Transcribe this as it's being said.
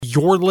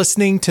You're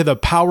listening to the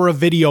Power of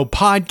Video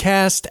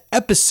podcast,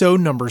 episode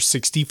number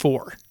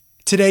 64.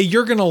 Today,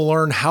 you're going to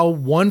learn how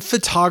one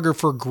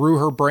photographer grew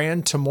her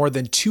brand to more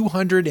than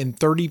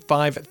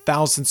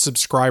 235,000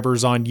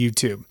 subscribers on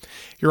YouTube.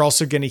 You're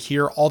also going to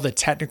hear all the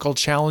technical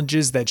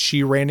challenges that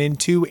she ran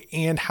into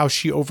and how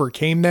she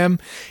overcame them.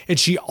 And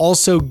she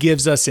also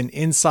gives us an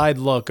inside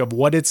look of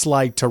what it's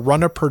like to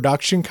run a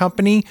production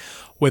company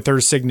with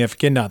her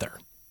significant other.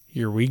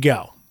 Here we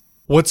go.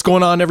 What's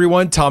going on,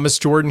 everyone? Thomas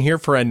Jordan here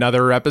for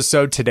another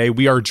episode. Today,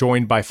 we are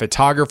joined by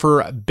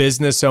photographer,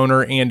 business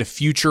owner, and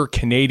future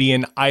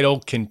Canadian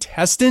Idol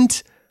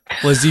contestant,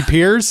 Lizzie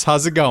Peirce.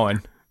 How's it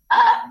going?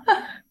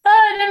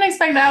 I didn't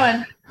expect that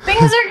one. Things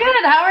are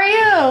good. How are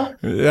you?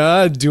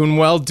 Doing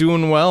well.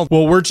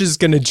 Well, we're just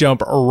going to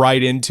jump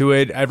right into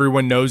it.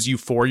 Everyone knows you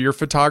for your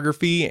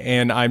photography,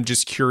 and I'm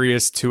just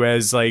curious to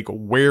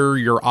where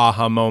your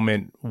aha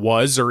moment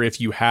was, or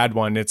if you had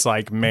one. It's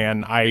like,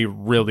 man, I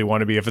really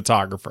want to be a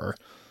photographer.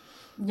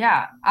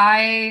 Yeah,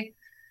 I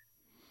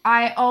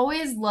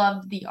always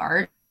loved the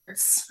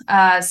arts.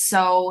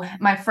 So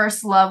my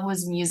first love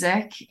was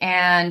music,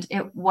 and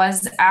it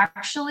was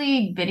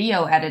actually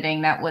video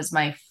editing that was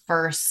my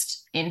first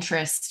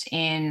interest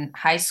in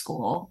high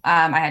school.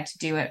 I had to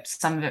do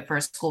some of it for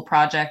a school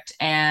project,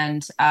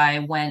 and I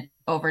went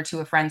over to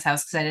a friend's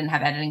house because I didn't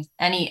have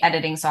any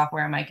editing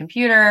software on my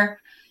computer.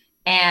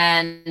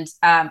 And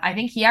I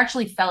think he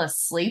actually fell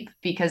asleep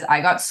because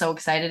I got so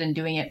excited in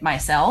doing it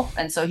myself.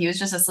 And so he was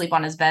just asleep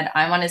on his bed.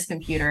 I'm on his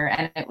computer,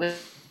 and it was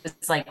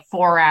like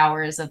 4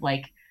 hours of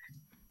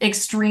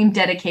extreme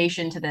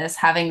dedication to this,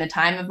 having the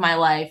time of my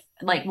life.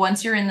 Like,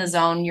 once you're in the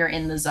zone, you're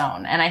in the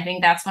zone. And I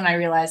think that's when I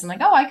realized, I'm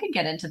like, oh, I could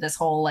get into this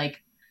whole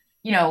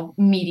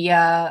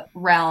media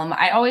realm.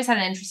 I always had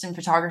an interest in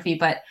photography,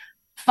 but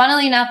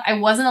funnily enough, I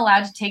wasn't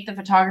allowed to take the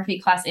photography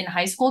class in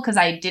high school because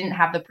I didn't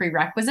have the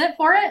prerequisite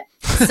for it.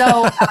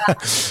 So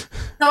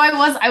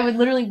I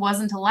literally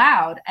wasn't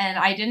allowed. And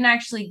I didn't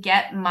actually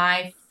get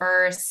my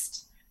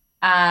first,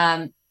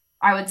 I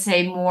would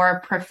say,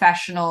 more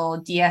professional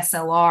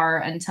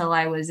DSLR until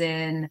I was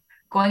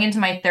going into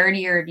my third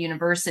year of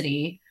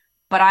university.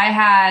 But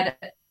I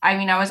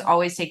was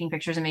always taking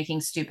pictures and making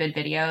stupid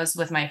videos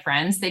with my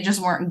friends. They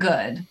just weren't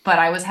good, but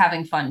I was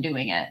having fun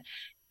doing it.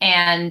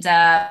 And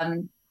I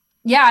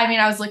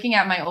was looking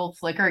at my old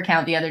Flickr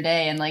account the other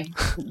day, and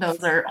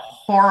those are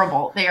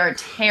horrible. They are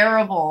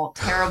terrible,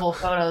 terrible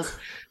photos.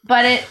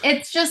 But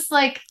it's just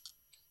I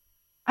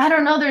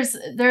don't know.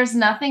 There's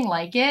nothing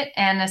like it.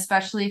 And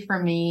especially for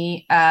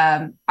me,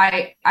 I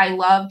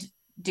loved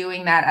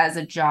doing that as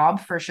a job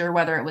for sure,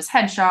 whether it was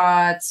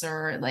headshots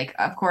or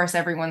of course,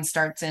 everyone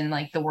starts in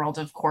the world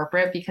of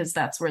corporate because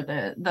that's where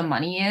the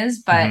money is.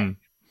 But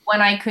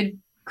when I could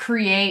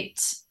take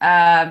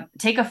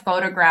a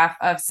photograph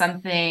of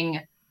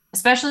something,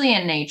 especially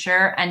in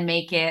nature, and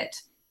make it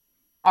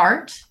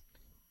art,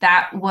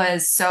 that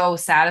was so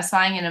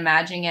satisfying. And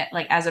imagining it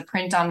as a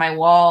print on my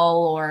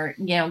wall, or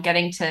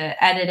getting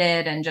to edit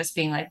it and just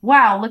being like,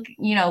 wow, look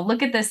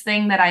at this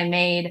thing that I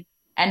made,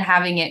 and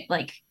having it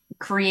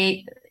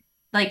create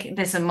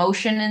this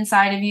emotion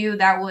inside of you.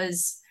 It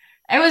was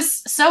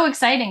so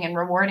exciting and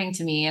rewarding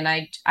to me. And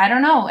I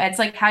don't know,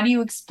 it's how do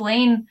you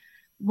explain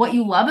what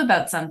you love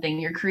about something?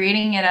 You're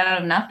creating it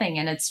out of nothing,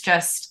 and it's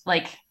just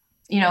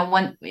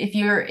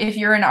if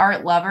you're an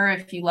art lover,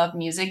 if you love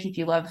music, if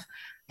you love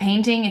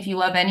painting, if you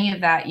love any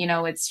of that,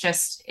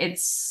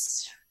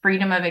 it's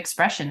freedom of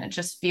expression. It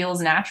just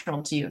feels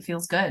natural to you. It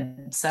feels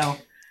good. So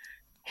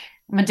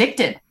I'm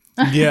addicted.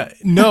 Yeah,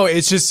 no,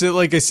 it's just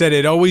like I said,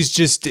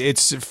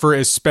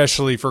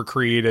 especially for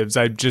creatives.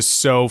 I'm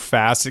just so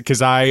fascinated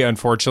because I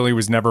unfortunately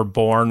was never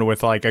born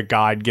with a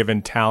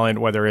God-given talent,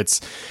 whether it's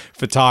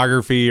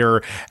photography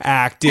or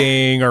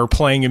acting or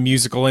playing a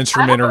musical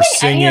instrument or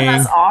singing. Any of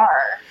us are.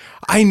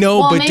 I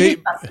know, well,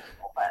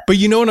 but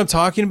you know what I'm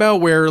talking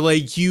about, where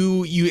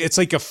you it's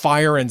like a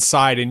fire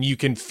inside, and you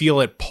can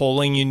feel it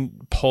pulling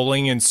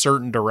in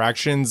certain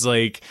directions.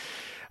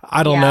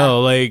 I don't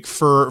know,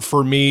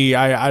 for me,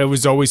 I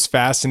was always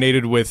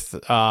fascinated with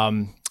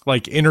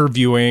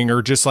interviewing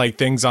or just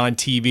things on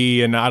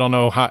TV. And I don't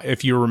know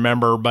if you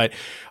remember, but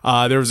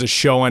there was a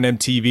show on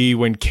MTV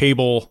when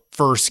cable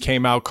first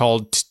came out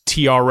called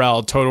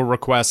TRL, Total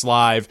Request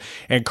Live,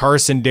 and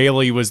Carson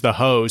Daly was the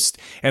host.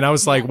 And I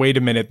was like, wait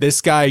a minute,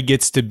 this guy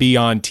gets to be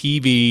on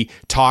TV,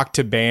 talk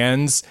to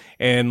bands,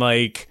 and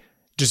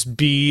just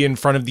be in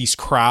front of these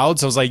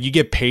crowds. I was like, you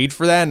get paid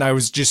for that? And I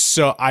was just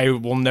I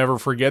will never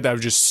forget that. I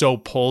was just so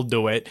pulled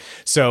to it.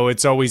 So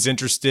it's always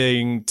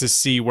interesting to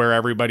see where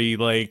everybody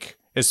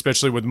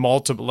especially with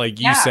multiple,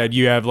 you said,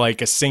 you have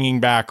a singing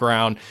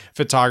background,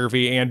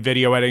 photography and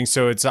video editing.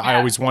 So I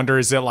always wonder,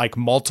 is it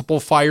multiple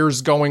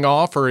fires going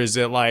off, or is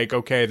it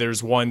okay,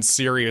 there's one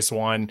serious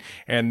one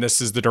and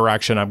this is the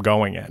direction I'm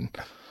going in?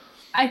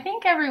 I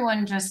think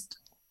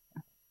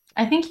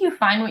I think you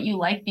find what you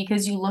like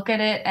because you look at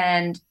it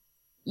and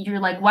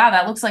you're like, wow,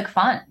 that looks like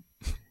fun.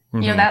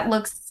 Mm-hmm. That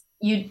looks,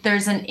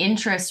 there's an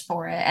interest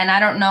for it. And I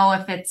don't know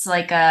if it's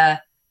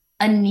a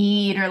a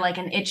need or like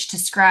an itch to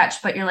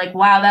scratch, but you're like,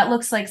 wow, that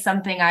looks like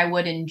something I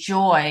would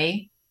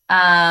enjoy.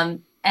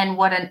 And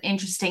what an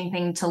interesting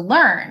thing to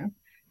learn.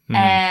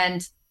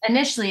 And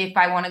initially, if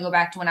I want to go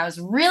back to when I was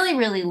really,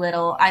 really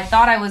little, I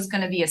thought I was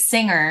going to be a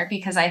singer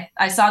because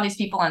I saw these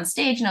people on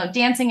stage, you know,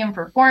 dancing and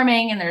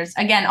performing. And there's,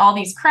 again, all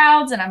these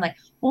crowds. And I'm like,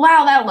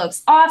 wow, that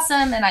looks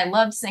awesome. And I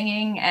love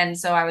singing. And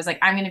so I was like,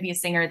 I'm going to be a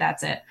singer.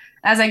 That's it.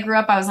 As I grew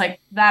up, I was like,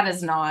 that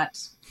is not,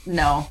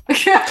 no,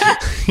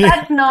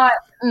 that's not,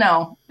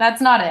 no,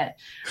 that's not it.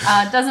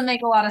 It doesn't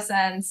make a lot of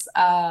sense.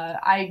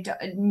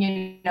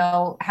 You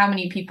know, how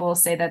many people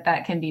say that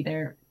that can be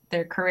their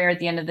career at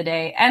the end of the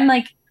day. And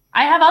like,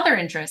 I have other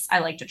interests. I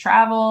like to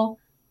travel.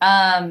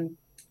 I'm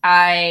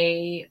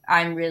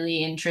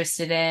really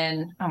interested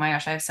in, oh my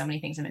gosh, I have so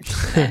many things I'm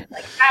interested in,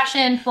 like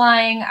fashion,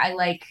 flying. I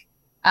like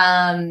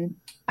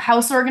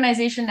house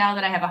organization. Now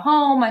that I have a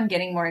home, I'm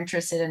getting more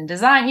interested in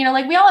design. You know,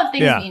 like we all have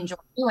things we enjoy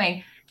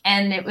doing.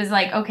 And it was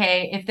like,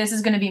 okay, if this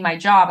is going to be my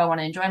job, I want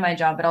to enjoy my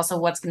job, but also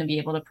what's going to be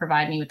able to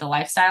provide me with the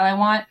lifestyle I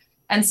want.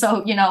 And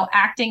so, you know,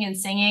 acting and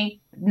singing,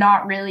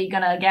 not really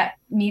going to get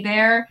me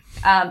there,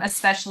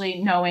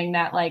 especially knowing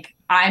that like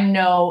I'm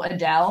no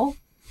Adele.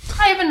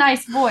 I have a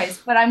nice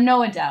voice, but I'm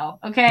no Adele.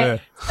 Okay. Yeah.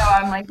 So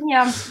I'm like,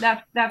 yeah,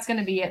 that's going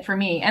to be it for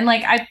me. And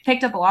like, I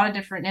picked up a lot of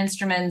different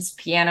instruments,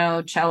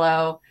 piano,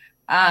 cello,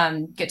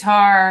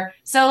 guitar.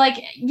 So like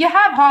you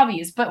have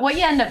hobbies, but what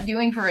you end up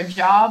doing for a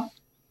job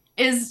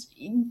is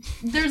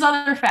there's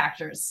other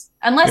factors.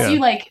 Unless you're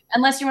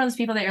one of those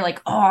people that you're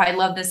like, oh, I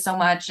love this so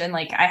much. And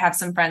like, I have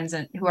some friends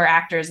who are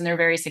actors and they're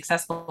very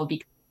successful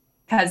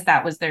because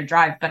that was their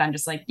drive. But I'm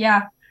just like,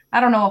 yeah, I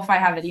don't know if I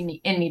have it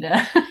in me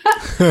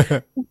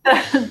to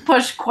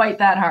push quite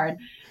that hard.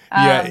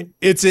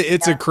 It's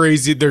a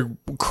crazy, the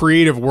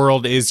creative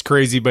world is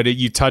crazy, but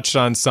you touched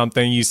on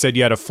something. You said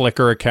you had a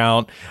Flickr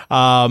account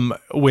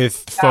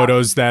with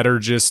photos that are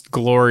just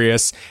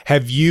glorious.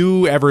 Have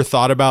you ever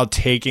thought about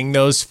taking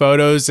those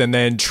photos and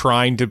then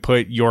trying to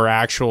put your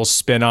actual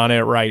spin on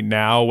it right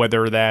now,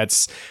 whether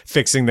that's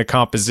fixing the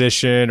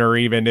composition or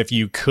even if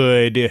you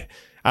could,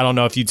 I don't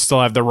know if you'd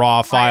still have the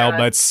raw file,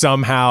 but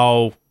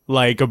somehow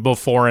like a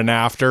before and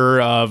after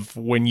of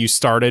when you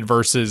started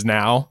versus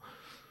now?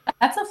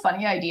 That's a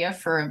funny idea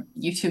for a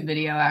YouTube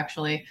video,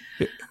 actually.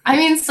 I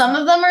mean, some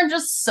of them are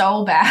just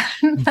so bad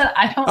that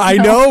I don't know. I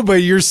know,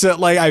 but you're so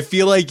like, I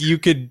feel like you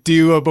could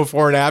do a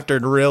before and after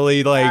and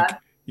really like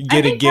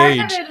get a gauge.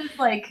 Part of it is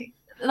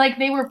like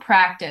they were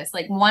practiced.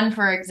 Like one,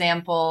 for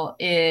example,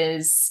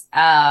 is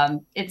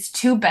it's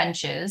two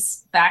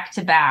benches back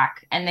to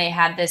back, and they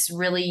had this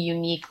really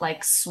unique,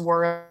 like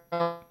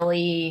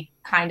swirly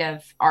kind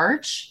of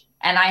arch.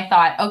 And I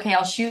thought, okay,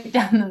 I'll shoot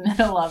down the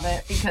middle of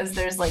it because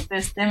there's like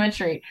this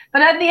symmetry.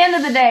 But at the end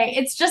of the day,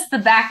 it's just the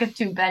back of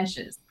two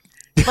benches.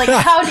 Like,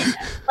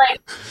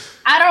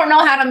 I don't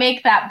know how to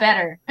make that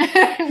better,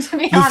 to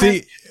be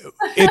honest.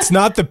 It's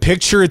not the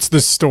picture, it's the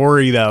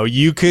story, though.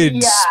 You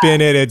could spin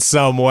it in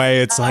some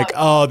way. It's like,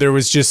 oh, there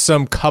was just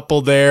some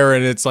couple there,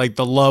 and it's like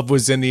the love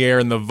was in the air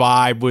and the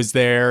vibe was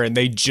there, and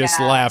they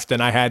just left,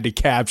 and I had to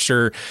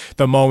capture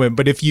the moment.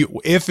 But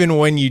if and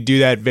when you do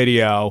that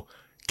video,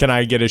 can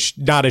I get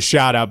not a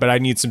shout out, but I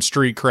need some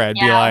street cred.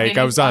 Yeah, I'll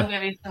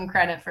give you some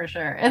credit for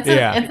sure. It's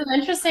an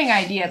interesting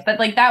idea, but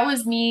like that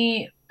was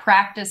me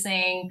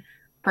practicing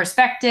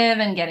perspective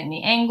and getting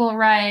the angle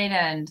right.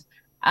 And,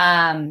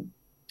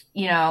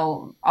 you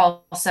know,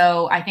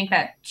 also I think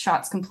that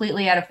shot's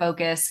completely out of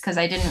focus because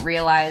I didn't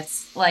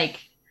realize like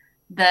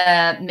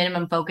the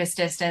minimum focus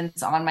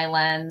distance on my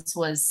lens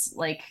was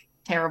like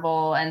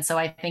terrible. And so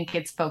I think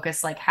it's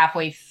focused like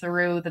halfway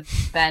through the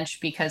bench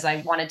because I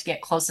wanted to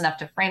get close enough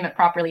to frame it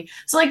properly.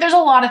 So like there's a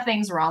lot of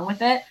things wrong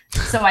with it.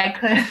 So I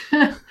could,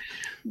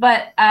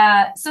 but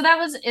so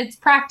it's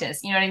practice.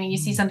 You know what I mean? You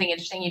see something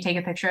interesting, you take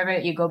a picture of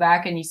it, you go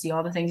back and you see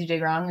all the things you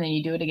did wrong, and then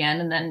you do it again.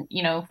 And then,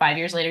 you know, 5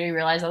 years later, you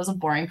realize that was a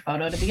boring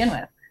photo to begin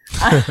with.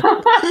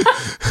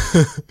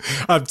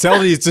 I'm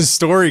telling you, it's a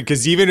story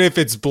because even if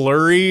it's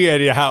blurry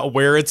and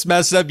where it's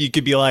messed up, you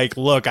could be like,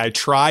 look, I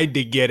tried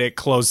to get it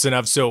close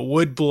enough so it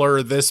would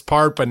blur this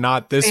part, but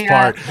not this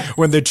part.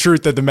 When the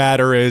truth of the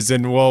matter is,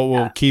 and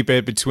we'll keep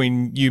it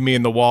between you, me,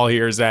 and the wall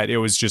here, is that it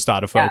was just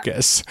out of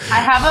focus. I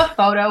have a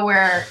photo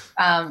where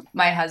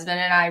my husband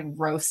and I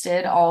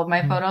roasted all of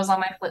my photos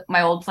on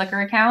my old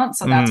Flickr account,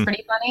 so that's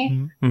pretty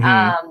funny.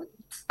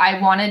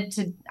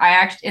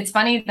 It's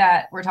funny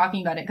that we're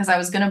talking about it because I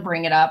was going to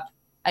bring it up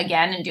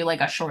again and do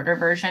like a shorter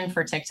version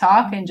for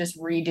TikTok and just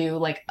redo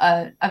like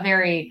a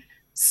very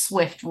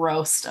swift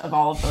roast of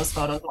all of those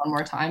photos one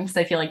more time because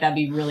I feel like that'd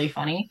be really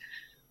funny.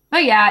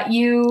 But yeah,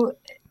 you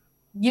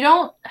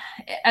don't,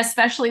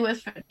 especially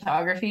with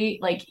photography,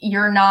 like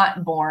you're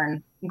not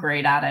born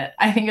great at it.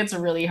 I think it's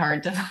really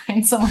hard to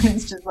find someone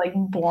who's just like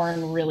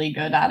born really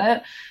good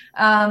at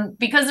it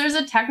because there's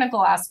a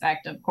technical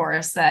aspect, of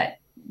course, that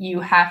you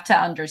have to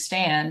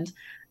understand.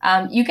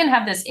 You can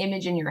have this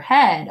image in your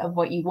head of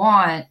what you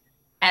want.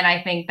 And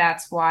I think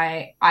that's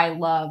why I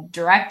love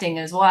directing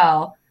as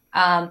well.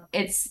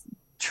 It's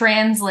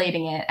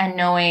translating it and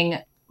knowing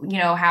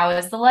how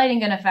is the lighting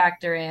going to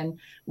factor in?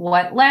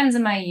 What lens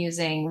am I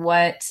using?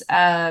 What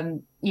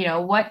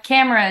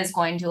camera is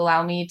going to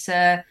allow me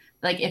to,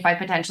 like, if I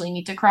potentially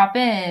need to crop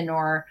in,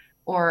 or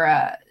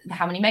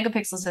how many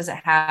megapixels does it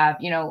have?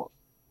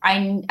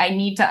 I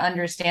need to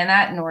understand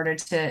that in order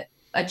to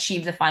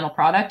achieve the final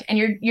product. And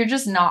you're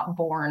just not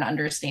born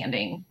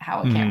understanding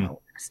how a camera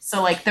works.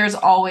 So like there's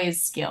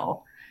always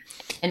skill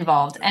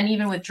involved. And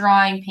even with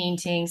drawing,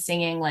 painting,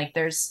 singing, like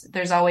there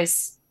are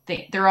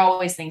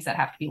always things that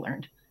have to be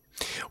learned.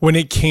 When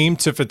it came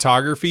to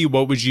photography,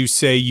 what would you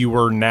say you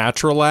were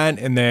natural at?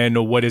 And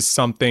then what is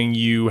something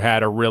you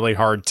had a really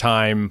hard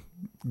time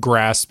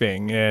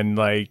grasping and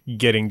like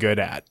getting good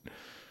at?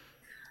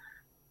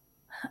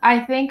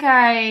 I think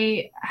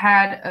I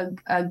had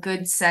a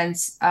good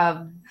sense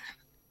of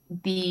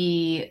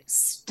the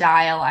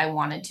style I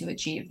wanted to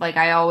achieve. Like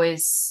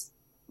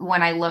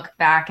when I look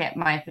back at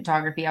my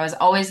photography, I was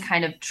always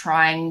kind of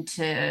trying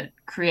to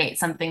create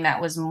something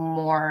that was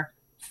more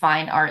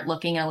fine art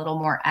looking, a little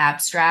more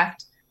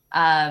abstract.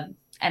 And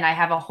I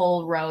have a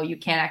whole row, you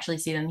can't actually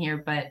see them here,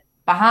 but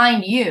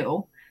behind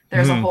you,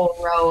 there's a whole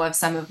row of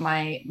some of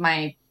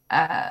my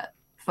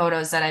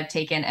photos that I've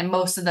taken. And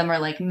most of them are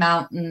like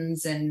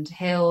mountains and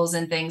hills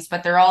and things,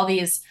 but they're all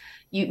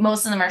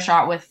most of them are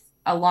shot with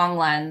a long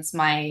lens,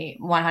 my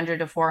 100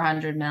 to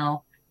 400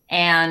 mil.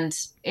 And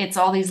it's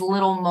all these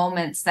little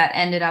moments that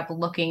ended up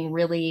looking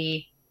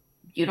really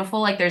beautiful.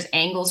 Like there's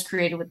angles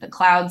created with the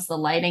clouds. The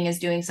lighting is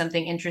doing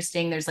something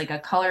interesting. There's like a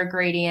color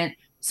gradient.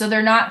 So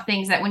they're not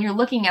things that when you're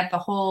looking at the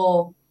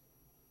whole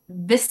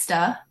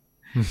vista,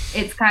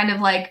 it's kind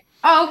of like,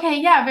 oh, okay,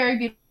 yeah,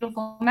 very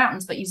beautiful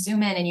mountains. But you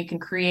zoom in and you can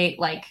create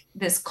like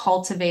this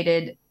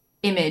cultivated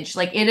image.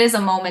 Like it is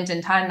a moment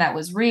in time that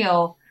was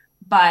real,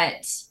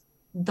 but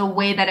the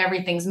way that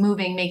everything's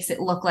moving makes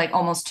it look like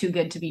almost too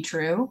good to be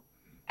true.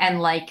 And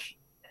like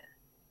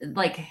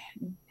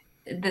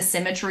the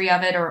symmetry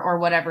of it or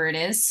whatever it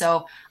is.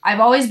 So I've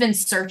always been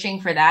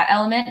searching for that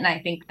element. And I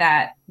think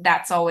that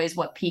that's always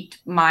what piqued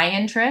my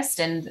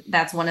interest. And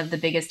that's one of the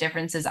biggest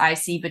differences I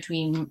see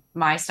between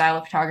my style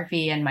of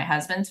photography and my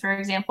husband's, for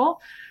example.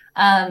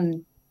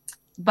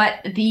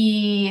 But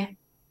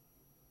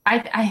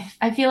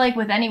I feel like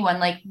with anyone,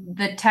 like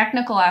the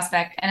technical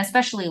aspect and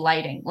especially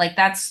lighting, like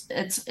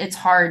it's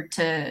hard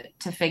to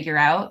figure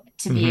out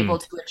to be able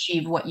to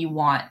achieve what you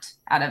want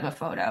out of a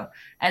photo.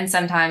 And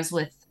sometimes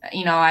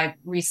I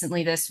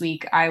recently this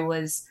week I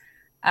was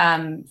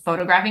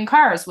photographing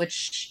cars,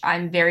 which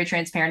I'm very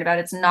transparent about.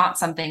 It's not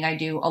something I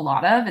do a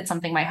lot of. It's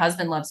something my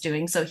husband loves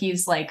doing. So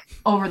he's like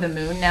over the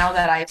moon now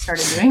that I've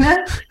started doing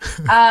this.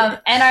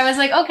 And I was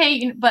like,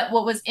 okay, but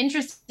what was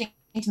interesting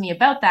to me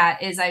about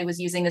that is I was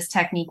using this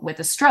technique with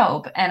a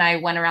strobe, and I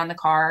went around the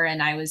car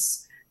and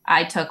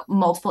I took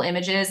multiple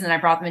images and then I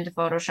brought them into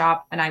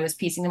Photoshop and I was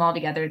piecing them all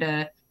together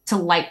to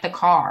light the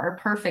car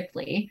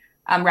perfectly,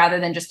 rather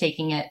than just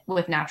taking it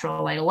with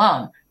natural light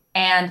alone.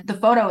 And the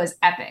photo is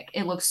epic.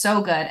 It looks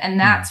so good. And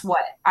that's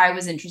what I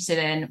was interested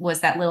in,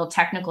 was that little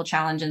technical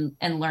challenge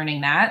and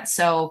learning that.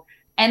 So,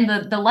 and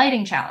the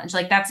lighting challenge,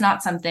 like that's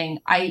not something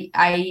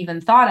I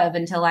even thought of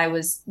until I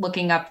was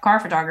looking up car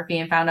photography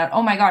and found out,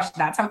 oh my gosh,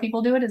 that's how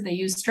people do it, is they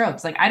use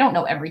strobes. Like I don't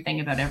know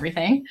everything about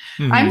everything.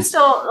 I'm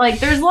still like,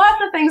 there's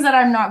lots of things that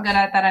I'm not good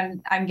at that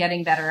I'm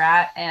getting better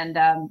at. And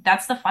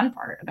that's the fun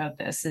part about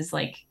this, is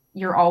like,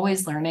 you're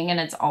always learning, and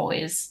it's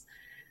always,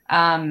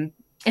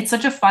 it's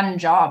such a fun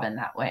job in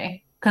that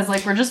way. 'Cause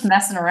like, we're just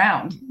messing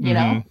around, you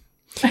know?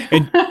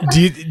 And do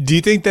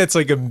you think that's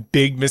like a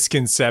big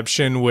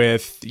misconception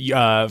with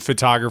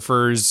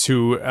photographers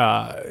who,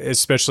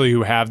 especially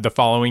who have the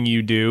following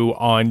you do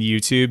on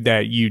YouTube,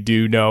 that you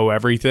do know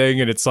everything?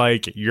 And it's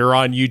like, you're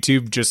on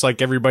YouTube just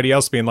like everybody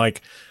else, being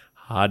like,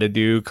 how to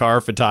do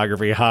car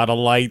photography, how to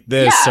light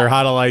this or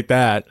how to light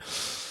that.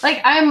 Like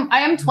I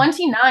am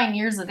 29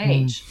 years of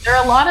age. There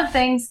are a lot of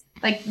things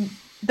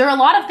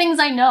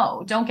I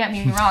know, don't get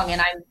me wrong.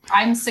 And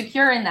I'm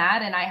secure in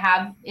that, and I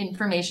have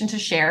information to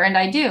share, and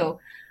I do.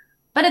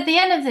 But at the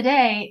end of the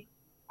day,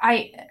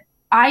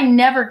 I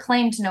never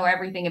claim to know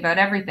everything about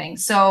everything.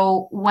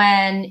 So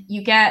when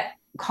you get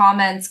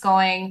comments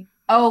going,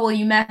 oh, well,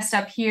 you messed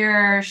up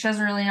here, she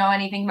doesn't really know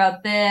anything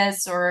about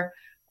this, or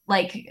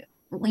like,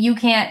 you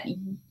can't,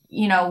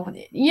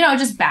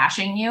 just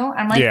bashing you.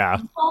 I'm like,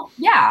 well,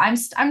 yeah, I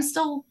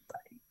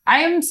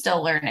am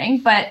still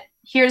learning, but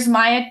here's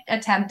my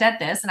attempt at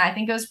this. And I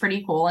think it was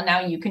pretty cool. And now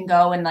you can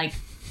go and like,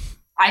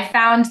 I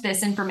found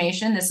this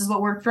information. This is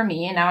what worked for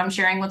me. And now I'm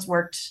sharing what's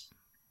worked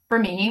for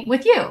me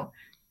with you.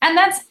 And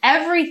that's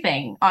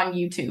everything on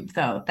YouTube,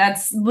 though.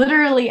 That's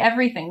literally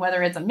everything,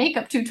 whether it's a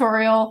makeup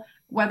tutorial,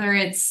 whether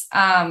it's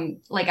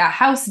like a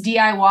house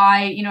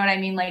DIY, you know what I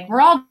mean? Like,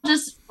 we're all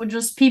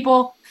just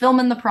people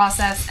filming the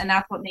process, and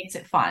that's what makes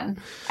it fun.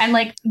 And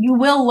like, you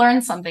will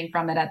learn something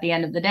from it at the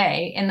end of the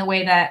day, in the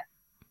way that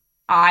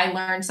I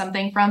learned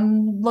something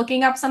from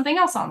looking up something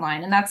else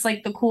online. And that's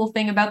like the cool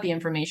thing about the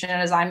information,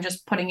 is I'm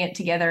just putting it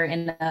together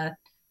in a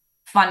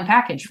fun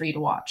package for you to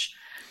watch.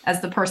 as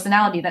the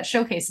personality that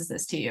showcases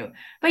this to you.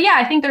 But yeah,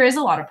 I think there is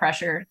a lot of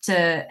pressure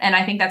and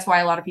I think that's why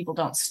a lot of people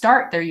don't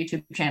start their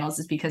YouTube channels,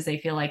 is because they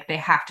feel like they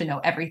have to know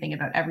everything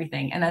about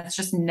everything. And that's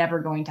just never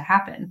going to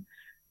happen.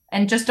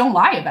 And just don't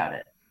lie about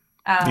it.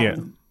 Yeah.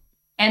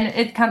 And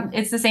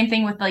it's the same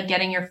thing with like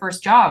getting your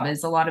first job.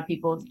 Is a lot of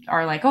people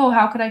are like, oh,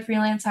 how could I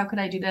freelance? How could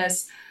I do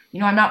this?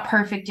 I'm not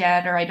perfect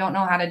yet, or I don't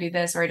know how to do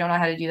this, or I don't know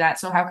how to do that.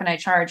 So how can I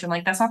charge? I'm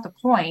like, that's not the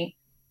point.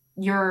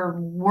 Your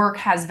work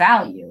has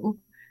value.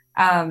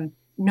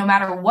 No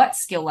matter what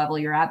skill level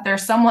you're at,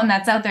 there's someone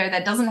that's out there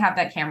that doesn't have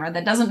that camera,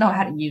 that doesn't know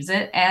how to use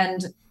it.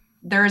 And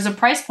there's a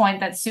price point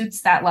that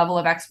suits that level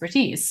of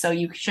expertise. So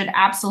you should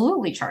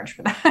absolutely charge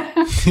for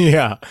that.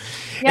 Yeah.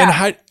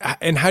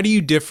 And how do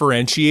you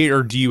differentiate,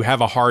 or do you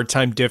have a hard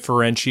time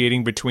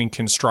differentiating between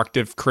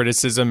constructive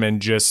criticism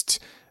and just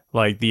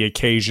like the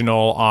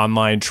occasional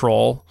online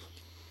troll?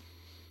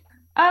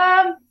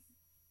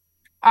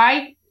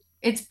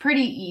 It's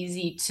pretty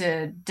easy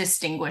to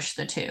distinguish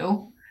the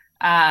two.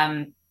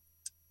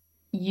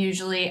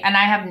 Usually, and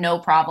I have no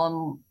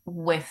problem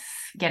with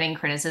getting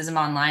criticism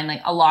online.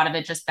 Like, a lot of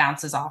it just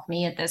bounces off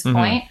me at this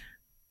point.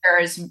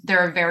 There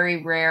are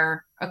very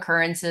rare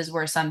occurrences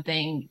where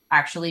something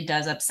actually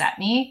does upset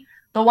me.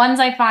 The ones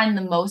I find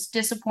the most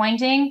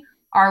disappointing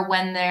are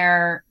when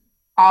they're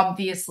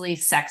obviously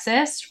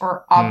sexist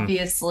or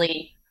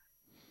obviously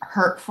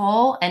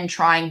hurtful and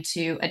trying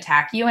to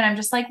attack you. And I'm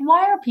just like,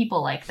 why are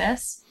people like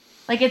this?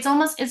 Like, it's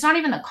not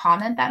even the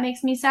comment that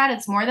makes me sad.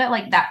 It's more that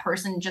like that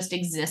person just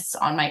exists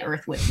on my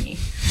earth with me.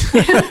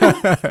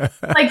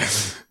 Like,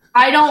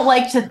 I don't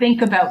like to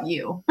think about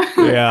you.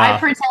 Yeah. I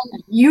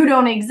pretend you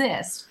don't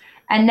exist.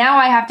 And now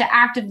I have to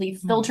actively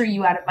filter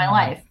you out of my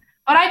life.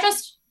 But I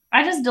just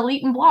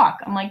delete and block.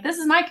 I'm like, this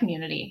is my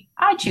community.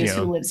 I choose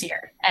who lives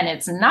here. And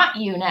it's not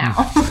you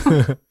now.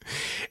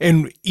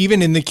 And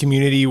even in the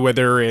community,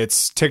 whether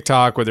it's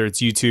TikTok, whether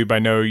it's YouTube, I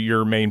know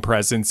your main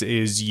presence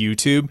is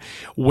YouTube.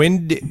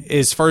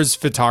 As far as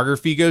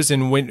photography goes,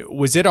 and when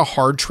was it a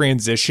hard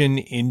transition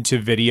into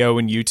video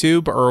and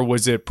YouTube, or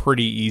was it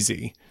pretty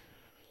easy?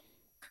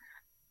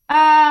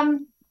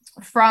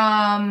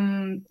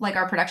 From like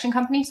our production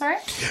company, sorry?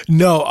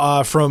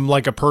 No, from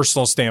like a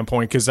personal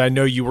standpoint, because I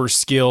know you were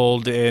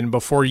skilled, and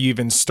before you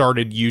even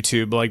started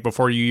YouTube, like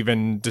before you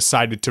even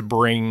decided to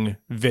bring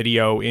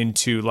video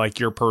into like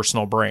your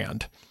personal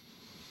brand.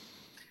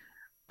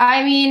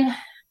 I mean,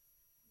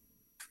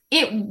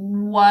 it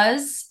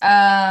was,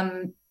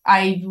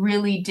 I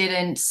really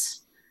didn't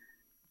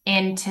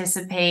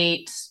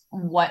anticipate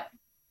what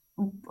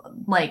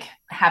like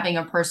having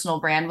a personal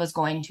brand was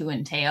going to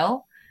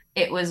entail.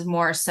 It was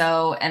more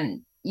so,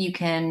 and you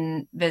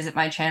can visit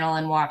my channel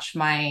and watch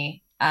my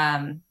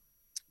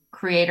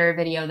creator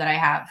video that I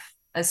have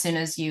as soon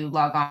as you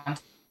log on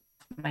to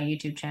my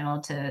YouTube channel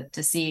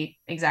to see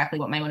exactly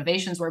what my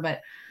motivations were.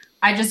 But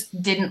I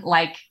just didn't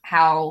like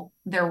how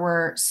there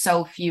were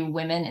so few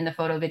women in the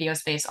photo video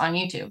space on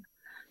YouTube.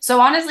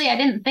 So honestly, I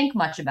didn't think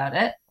much about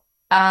it,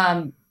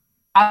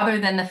 other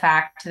than the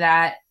fact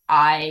that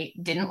I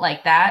didn't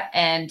like that.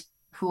 And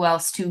who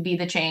else to be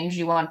the change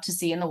you want to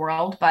see in the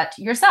world but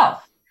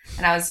yourself?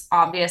 And I was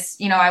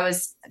I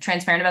was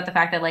transparent about the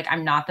fact that like,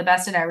 I'm not the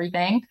best at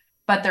everything,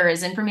 but there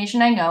is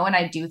information I know. And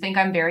I do think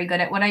I'm very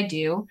good at what I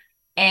do.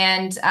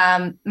 And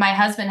my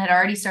husband had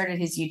already started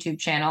his YouTube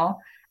channel,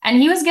 and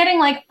he was getting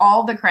like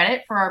all the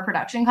credit for our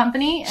production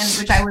company, and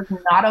which I was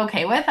not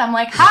okay with. I'm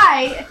like,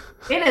 hi,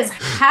 it is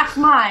half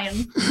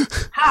mine.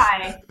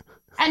 Hi.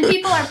 And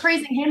people are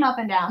praising him up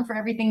and down for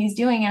everything he's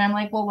doing. And I'm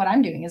like, well, what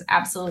I'm doing is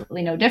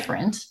absolutely no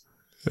different.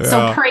 Yeah.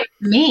 So praise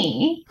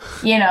me,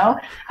 No,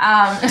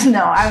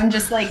 I'm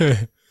just like,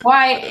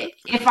 why,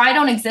 if I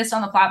don't exist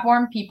on the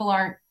platform, people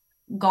aren't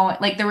going,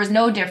 like, there was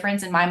no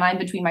difference in my mind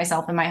between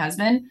myself and my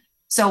husband.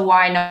 So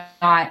why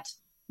not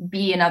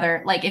be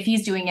another, like, if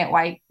he's doing it,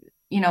 why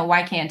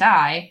can't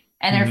I?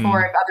 And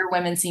therefore, if other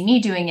women see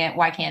me doing it,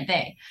 why can't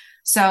they?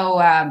 So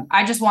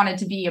I just wanted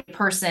to be a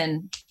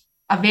person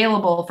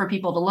available for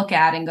people to look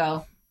at and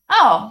go,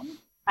 oh,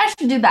 I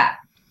should do that.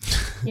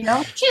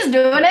 She's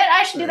doing it,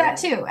 I should do that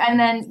too. And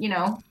then,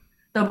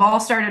 the ball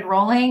started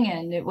rolling,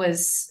 and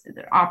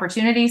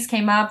opportunities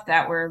came up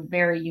that were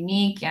very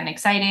unique and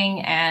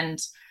exciting. And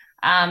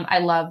I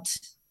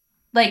loved,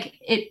 like,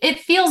 it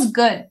feels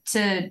good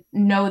to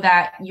know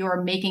that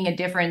you're making a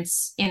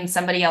difference in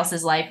somebody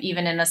else's life,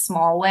 even in a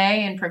small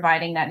way, and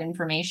providing that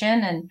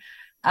information.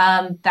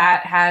 And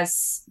that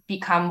has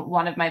become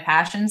one of my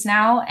passions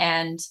now.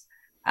 And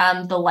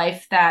the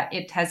life that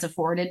it has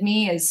afforded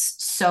me is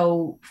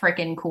so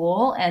freaking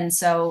cool. And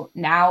so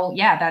now,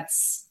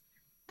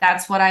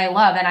 that's what I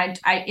love. And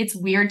I it's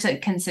weird to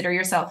consider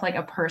yourself like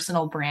a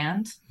personal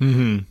brand,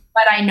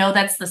 but I know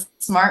that's the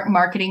smart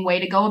marketing way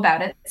to go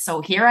about it. So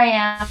here I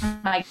am.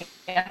 I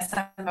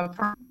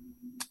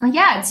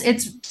guess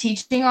it's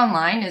teaching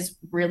online is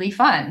really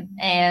fun,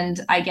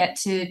 and I get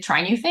to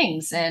try new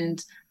things,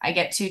 and I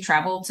get to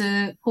travel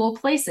to cool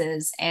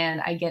places,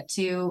 and I get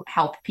to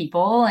help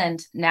people.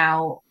 And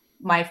now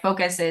my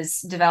focus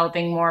is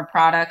developing more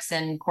products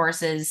and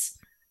courses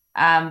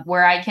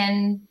where I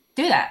can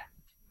do that.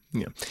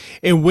 Yeah.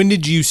 And when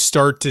did you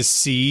start to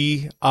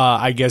see,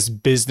 I guess,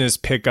 business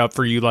pick up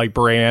for you, like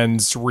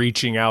brands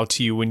reaching out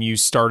to you when you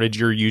started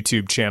your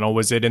YouTube channel?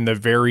 Was it in the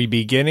very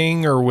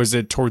beginning, or was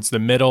it towards the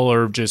middle,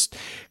 or just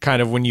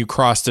kind of when you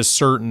crossed a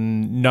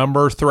certain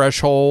number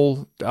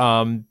threshold,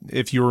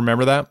 if you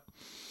remember that?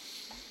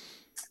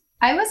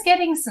 I was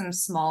getting some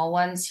small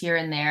ones here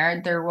and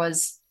there. There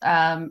was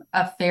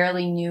a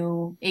fairly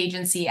new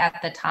agency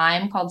at the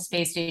time called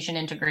Space Station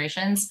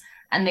Integrations,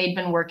 and they'd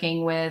been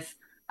working with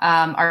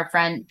our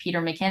friend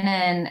Peter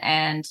McKinnon,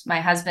 and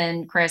my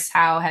husband Chris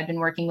Howe had been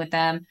working with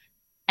them.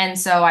 And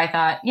so I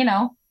thought,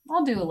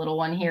 I'll do a little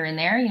one here and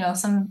there,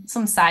 some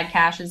side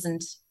caches,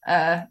 and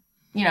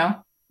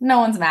no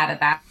one's mad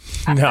at that.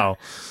 No.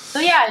 So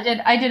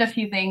yeah, I did a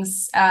few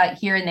things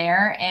here and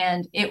there,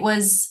 and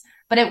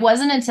but it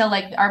wasn't until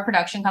like our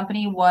production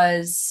company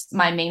was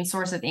my main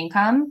source of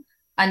income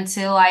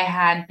until I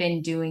had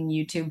been doing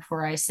YouTube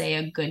for, I say,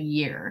 a good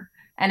year.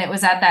 And it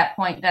was at that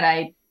point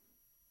that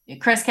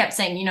Chris kept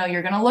saying,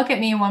 you're going to look at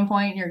me at one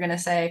point, and you're going to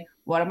say,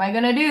 what am I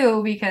going to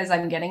do? Because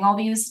I'm getting all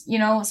these,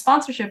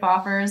 sponsorship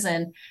offers,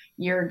 and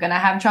you're going to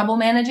have trouble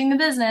managing the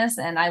business.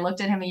 And I looked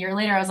at him a year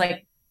later. I was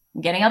like,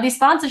 I'm getting all these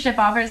sponsorship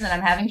offers, and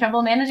I'm having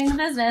trouble managing the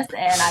business,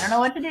 and I don't know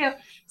what to do.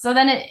 So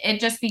then it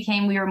just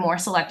became, we were more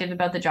selective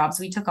about the jobs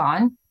we took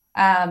on.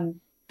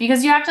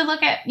 Because you have to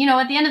look at,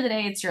 at the end of the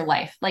day, it's your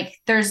life.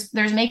 Like there's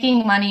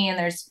making money and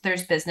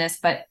there's business,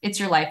 but it's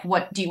your life.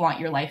 What do you want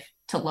your life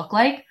to look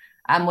like?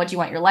 What do you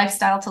want your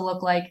lifestyle to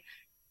look like?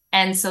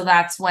 And so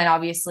that's when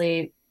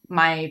obviously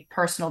my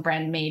personal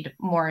brand made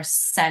more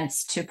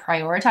sense to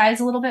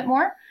prioritize a little bit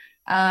more.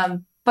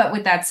 But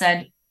with that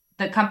said,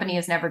 the company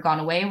has never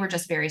gone away. We're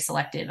just very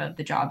selective of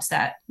the jobs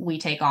that we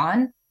take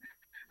on.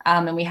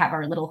 And we have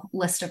our little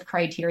list of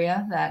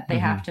criteria that they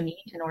have to meet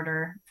in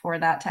order for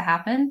that to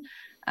happen.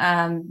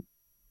 But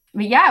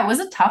yeah, it was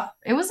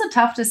a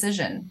tough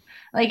decision.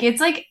 Like, it's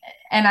like,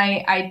 and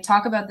I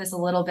talk about this a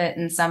little bit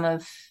in some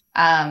of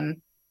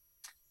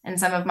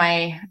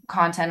my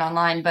content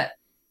online, but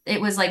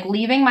it was like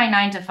leaving my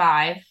 9 to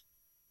 5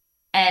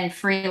 and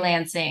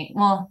freelancing.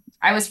 Well,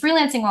 I was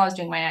freelancing while I was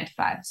doing my 9 to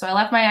 5. So I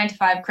left my 9 to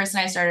 5. Chris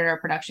and I started our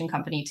production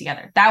company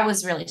together. That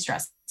was really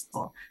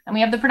stressful. And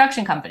we have the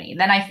production company.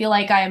 Then I feel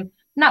like I'm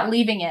not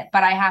leaving it,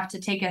 but I have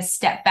to take a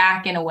step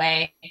back in a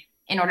way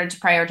in order to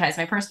prioritize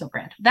my personal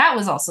brand. That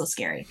was also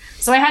scary.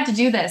 So I had to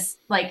do this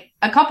like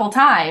a couple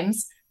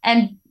times,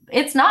 and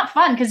it's not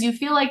fun because you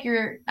feel like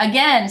you're,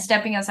 again,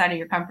 stepping outside of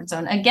your comfort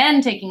zone,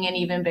 again, taking an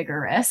even bigger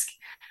risk.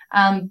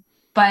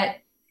 But,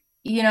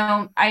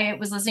 I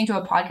was listening to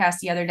a podcast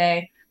the other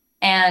day,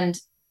 and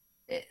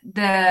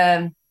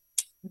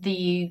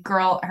the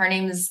girl, her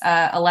name is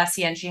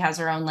Alessia, and she has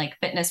her own like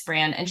fitness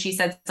brand. And she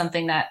said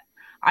something that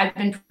I've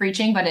been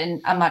preaching, but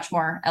in a much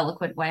more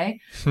eloquent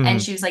way.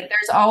 And she was like,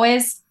 there's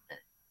always,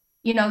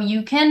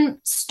 you can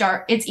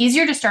start, it's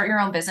easier to start your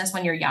own business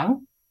when you're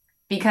young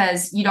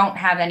because you don't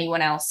have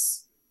anyone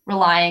else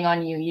relying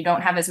on you. You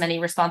don't have as many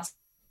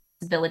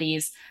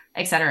responsibilities,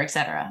 et cetera, et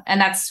cetera. And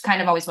that's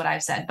kind of always what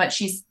I've said.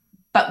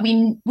 But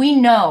we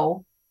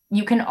know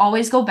you can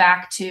always go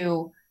back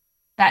to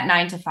that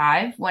 9 to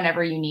 5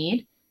 whenever you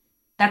need.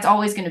 That's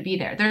always going to be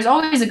there. There's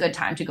always a good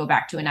time to go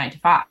back to a 9 to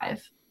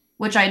 5,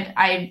 which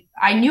I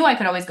knew I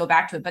could always go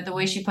back to it. But the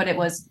way she put it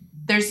was,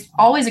 there's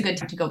always a good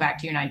time to go back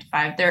to your 9 to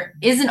 5. There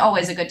isn't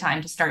always a good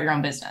time to start your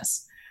own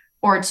business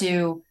or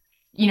to,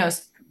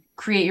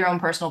 create your own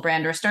personal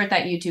brand or start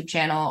that YouTube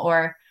channel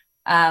or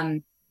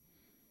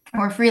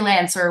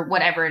freelance or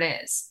whatever it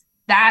is.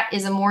 That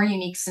is a more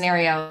unique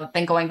scenario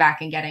than going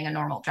back and getting a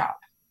normal job.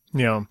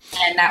 Yeah.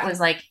 And that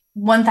was like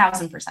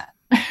 1000%.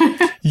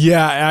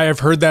 Yeah, I've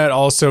heard that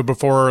also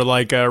before,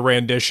 like a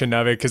rendition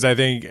of it, because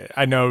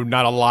I know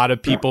not a lot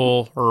of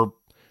people, or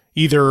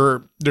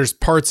either there's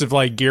parts of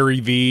like Gary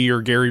V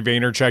or Gary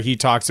Vaynerchuk, he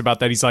talks about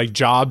that. He's like,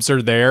 jobs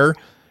are there.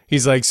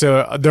 He's like,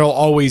 so they'll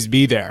always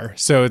be there.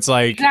 So it's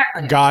like,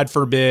 exactly. God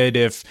forbid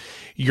if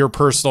your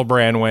personal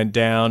brand went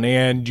down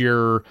and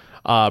your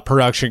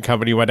production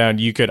company went down,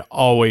 you could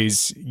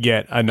always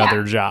get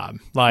another job.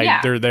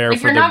 Like they're there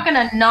for you're not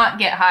going to not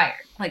get hired.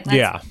 Like,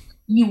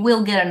 you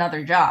will get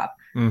another job.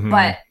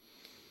 But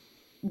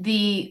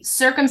the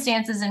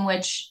circumstances in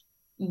which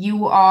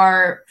you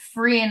are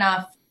free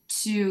enough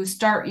to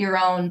start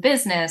your own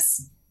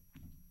business,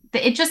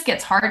 it just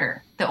gets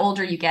harder. The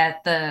older you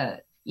get,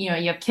 you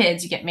have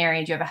kids, you get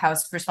married, you have a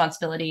house,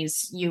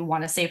 responsibilities, you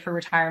want to save for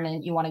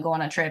retirement, you want to go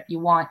on a trip, you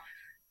want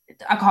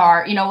a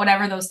car,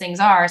 whatever those things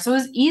are. So it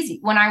was easy.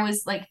 When I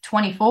was like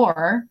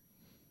 24,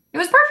 it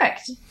was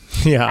perfect.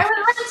 Yeah. I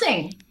was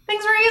renting.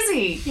 Things were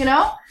easy,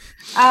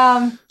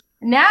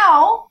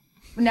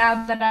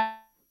 Now that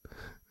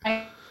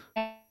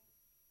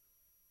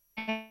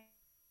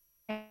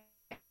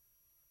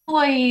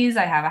employees,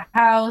 I have a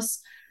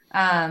house,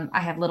 I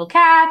have little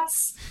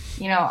cats,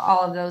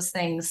 all of those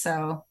things.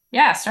 So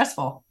yeah,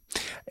 stressful.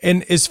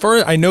 And as far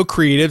as I know,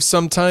 creatives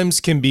sometimes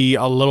can be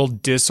a little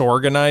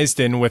disorganized,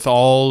 and with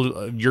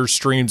all your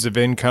streams of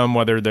income,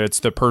 whether that's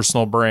the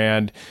personal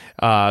brand,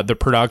 the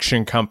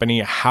production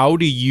company, how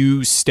do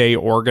you stay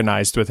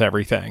organized with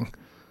everything?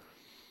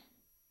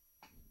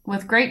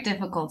 With great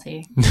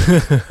difficulty.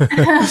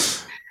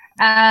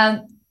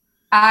 Um,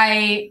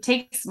 I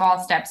take small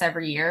steps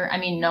every year. I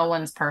mean, no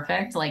one's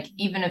perfect. Like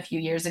even a few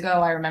years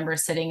ago, I remember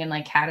sitting and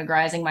like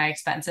categorizing my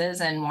expenses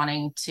and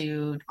wanting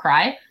to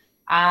cry.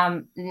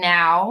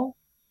 Now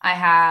I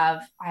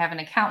have an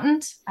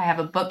accountant, I have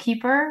a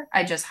bookkeeper,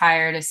 I just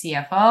hired a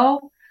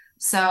CFO.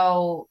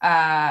 So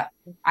I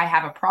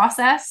have a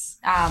process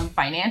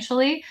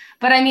financially.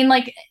 But I mean,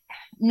 like,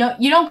 no,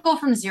 you don't go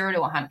from 0 to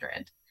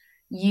 100.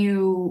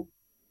 You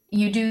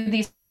you do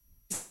these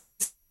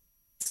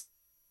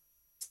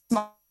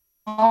small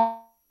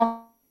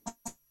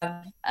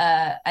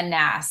a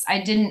NAS.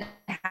 I didn't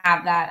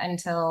have that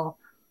until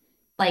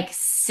like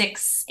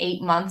 6,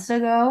 8 months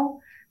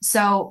ago.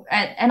 So,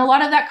 and a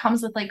lot of that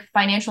comes with like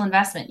financial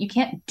investment. You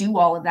can't do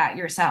all of that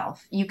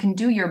yourself. You can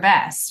do your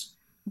best,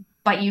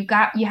 but you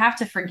have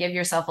to forgive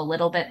yourself a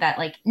little bit that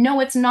like, no,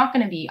 it's not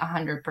going to be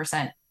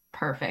 100%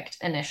 perfect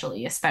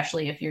initially,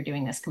 especially if you're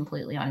doing this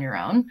completely on your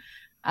own.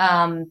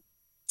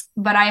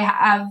 But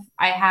I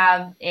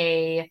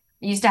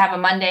used to have a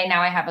Monday.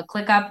 Now I have a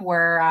ClickUp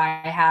where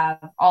I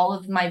have all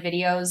of my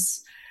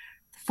videos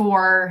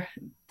for,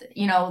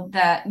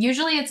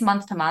 usually it's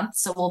month to month.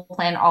 So we'll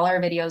plan all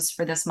our videos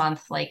for this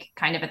month, like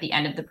kind of at the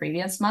end of the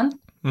previous month.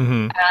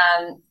 Mm-hmm.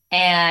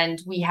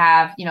 And we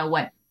have,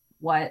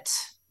 what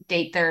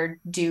date they're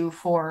due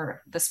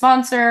for the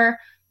sponsor,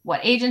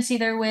 what agency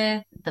they're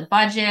with, the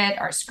budget,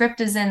 our script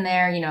is in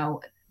there,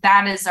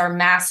 that is our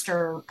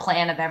master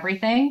plan of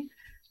everything.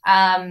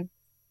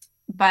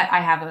 But I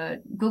have a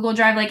Google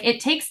Drive. Like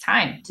it takes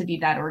time to be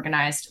that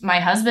organized. My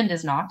husband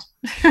is not.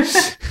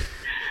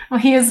 Well,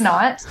 he is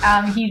not.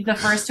 He's the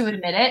first to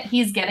admit it.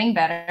 He's getting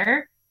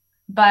better.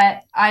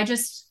 But I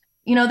just,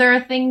 there are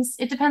things,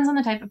 it depends on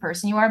the type of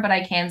person you are, but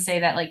I can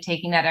say that like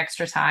taking that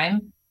extra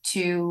time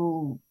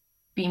to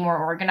be more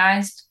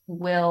organized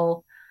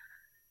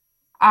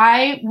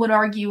I would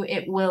argue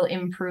it will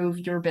improve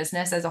your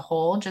business as a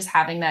whole, just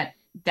having that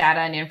data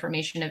and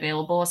information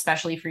available,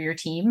 especially for your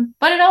team.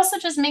 But it also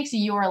just makes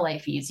your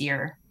life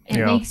easier.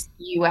 It makes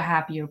you a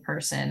happier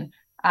person.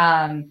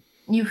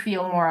 You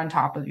feel more on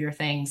top of your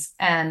things,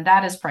 and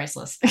that is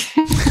priceless.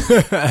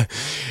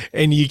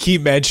 And you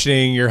keep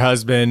mentioning your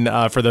husband.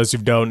 For those who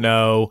don't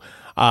know,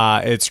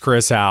 it's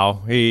Chris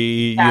Howe.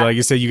 Like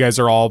you said, you guys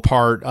are all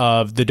part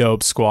of the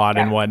Dope Squad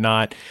and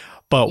whatnot.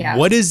 But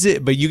what is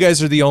it? But you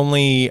guys are the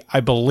only, I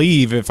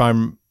believe, you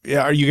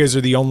guys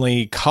are the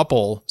only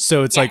couple.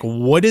 So it's like,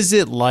 what is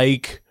it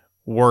like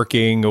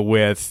working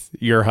with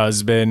your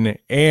husband?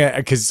 And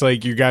because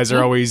like you guys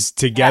are always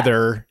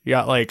together,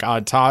 like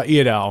on top,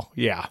 Exactly.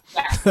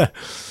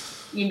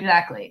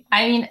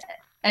 I mean,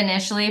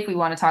 initially, if we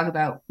want to talk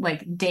about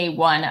like day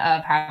one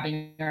of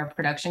having our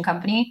production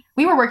company,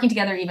 we were working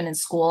together even in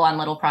school on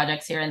little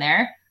projects here and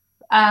there.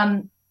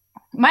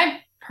 My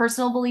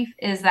personal belief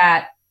is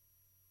that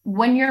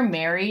when you're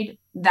married,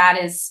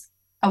 that is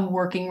a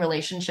working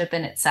relationship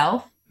in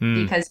itself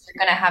because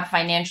you're going to have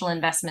financial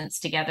investments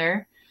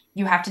together.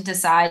 You have to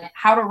decide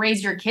how to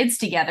raise your kids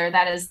together.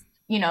 That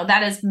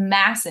is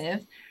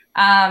massive.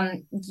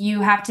 You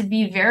have to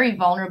be very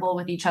vulnerable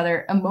with each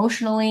other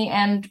emotionally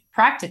and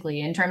practically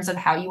in terms of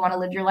how you want to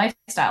live your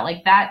lifestyle.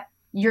 Like that,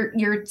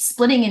 you're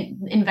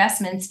splitting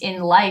investments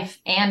in life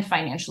and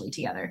financially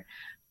together.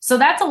 So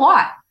that's a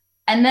lot.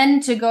 And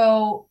then to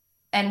go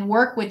and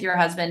work with your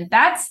husband,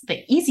 that's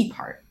the easy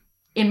part,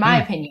 in my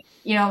opinion.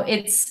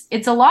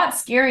 It's a lot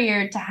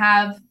scarier to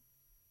have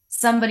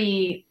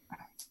somebody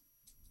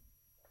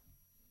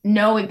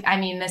know, I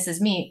mean, this is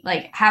me,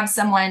 like have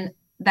someone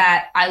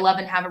that I love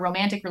and have a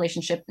romantic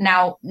relationship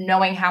now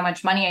knowing how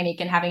much money I make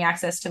and having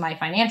access to my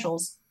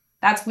financials.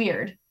 That's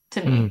weird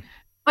to me.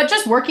 But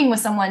just working with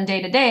someone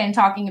day to day and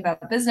talking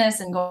about business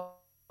and going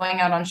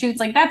out on shoots,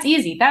 like that's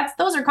easy.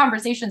 Those are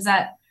conversations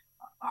that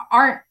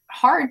aren't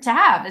hard to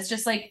have. It's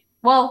just like,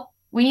 well,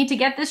 we need to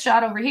get this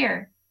shot over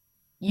here.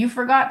 You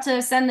forgot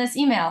to send this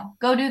email.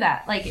 Go do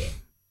that. Like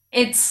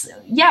we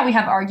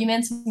have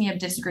arguments, we have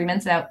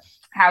disagreements about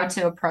how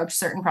to approach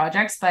certain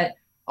projects, but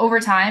over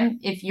time,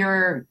 if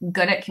you're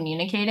good at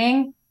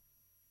communicating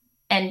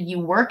and you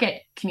work at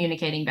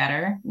communicating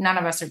better, none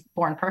of us are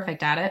born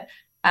perfect at it.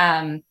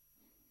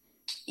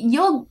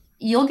 You'll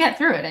get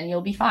through it and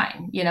you'll be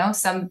fine.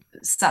 Some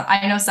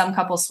I know some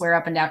couples swear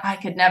up and down, I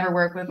could never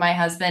work with my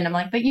husband. I'm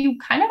like, but you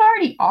kind of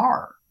already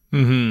are.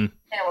 In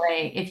a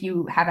way, if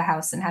you have a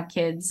house and have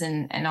kids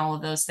and all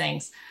of those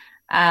things.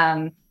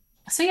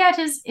 So yeah,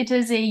 it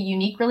is a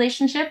unique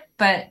relationship,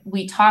 but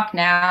we talk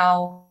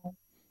now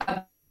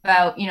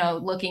about,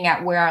 looking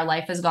at where our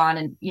life has gone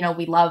and,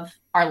 we love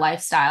our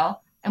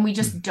lifestyle and we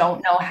just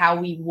don't know how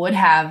we would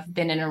have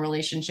been in a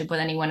relationship with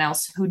anyone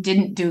else who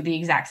didn't do the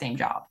exact same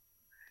job.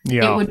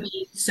 It would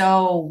be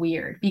so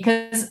weird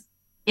because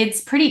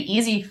it's pretty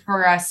easy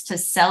for us to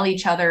sell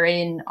each other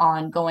in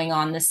on going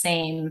on the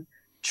same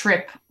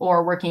trip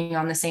or working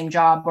on the same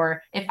job,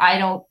 or if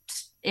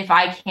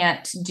I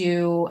can't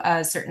do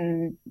a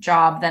certain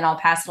job, then I'll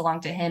pass it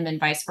along to him and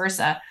vice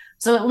versa.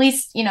 So at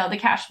least, the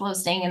cash flow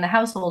is staying in the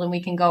household and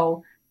we can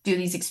go do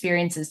these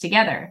experiences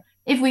together.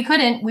 If we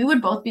couldn't, we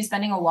would both be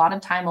spending a lot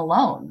of time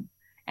alone,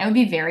 and it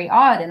would be very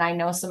odd. And I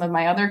know some of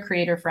my other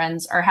creator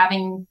friends are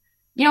having,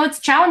 it's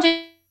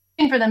challenging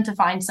for them to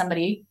find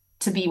somebody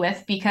to be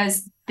with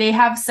because they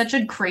have such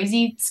a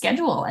crazy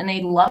schedule and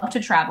they love to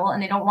travel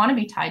and they don't want to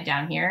be tied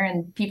down here,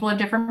 and people have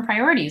different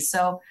priorities.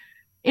 So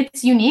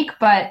it's unique,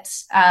 but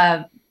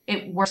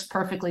it works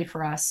perfectly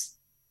for us.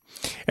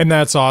 And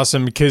that's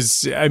awesome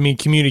because, I mean,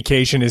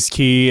 communication is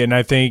key. And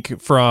I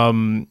think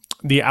from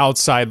the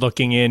outside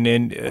looking in,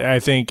 and I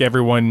think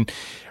everyone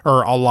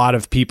or a lot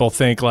of people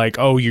think like,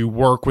 oh, you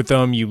work with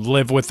them, you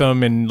live with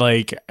them, and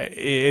like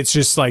it's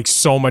just like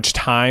so much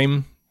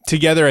time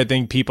together. I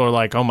think people are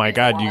like, oh my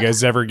God, do you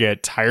guys ever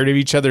get tired of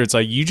each other? It's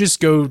like, you just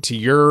go to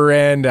your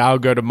end, I'll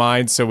go to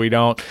mine, so we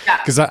don't.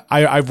 Because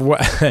I've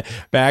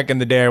back in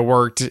the day, I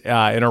worked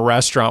in a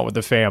restaurant with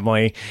the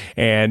family,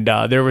 and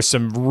there was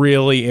some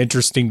really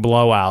interesting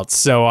blowouts.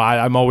 So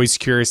I'm always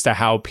curious to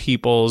how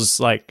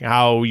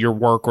how your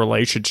work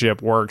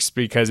relationship works,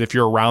 because if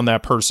you're around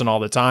that person all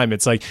the time,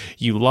 it's like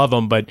you love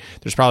them, but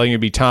there's probably going to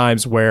be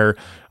times where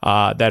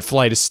that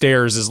flight of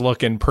stairs is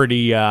looking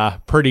pretty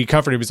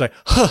comfortable. It's like,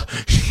 huh,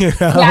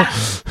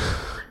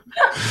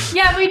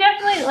 Yeah, we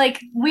definitely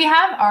we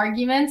have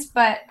arguments,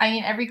 but I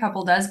mean, every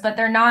couple does, but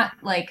they're not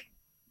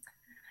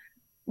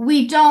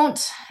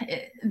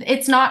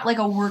it's not like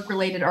a work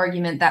related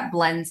argument that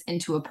blends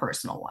into a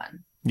personal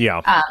one.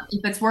 Yeah.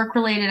 If it's work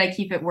related, I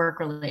keep it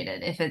work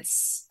related. If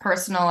it's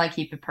personal, I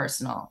keep it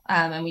personal.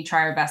 And we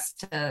try our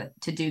best to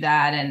do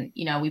that. And,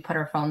 we put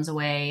our phones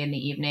away in the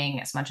evening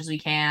as much as we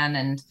can.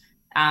 And,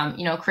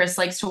 Chris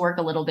likes to work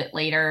a little bit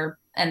later,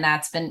 and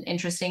that's been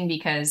interesting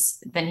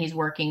because then he's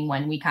working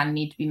when we kind of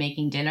need to be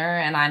making dinner.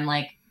 And I'm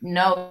like,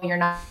 no, you're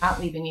not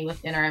leaving me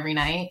with dinner every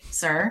night,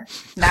 sir.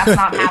 That's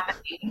not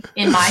happening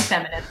in my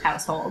feminist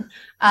household.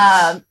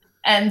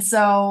 And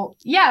so,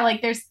 yeah,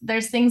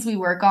 there's things we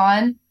work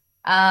on.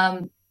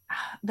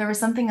 There was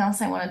something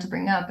else I wanted to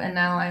bring up, and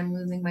now I'm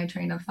losing my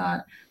train of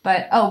thought.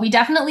 But, we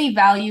definitely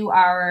value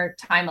our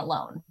time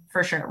alone.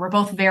 For sure. We're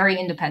both very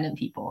independent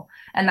people.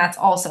 And that's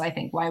also, I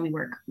think, why we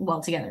work well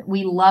together.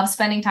 We love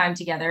spending time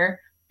together.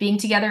 Being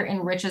together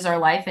enriches our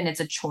life, and it's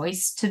a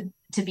choice to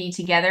be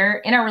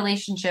together in our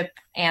relationship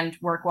and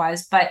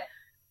work-wise. But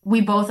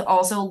we both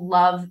also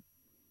love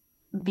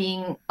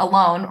being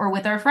alone or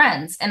with our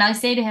friends. And I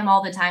say to him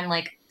all the time,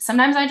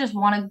 sometimes I just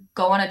want to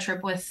go on a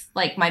trip with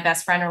my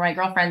best friend or my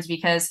girlfriends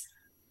because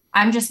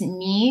I'm just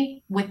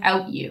me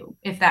without you,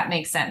 if that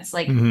makes sense.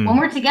 When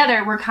we're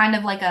together, we're kind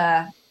of like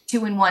a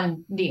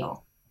 2-in-1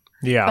 deal.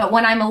 Yeah. But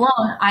when I'm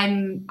alone,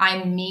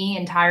 I'm me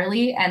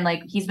entirely. And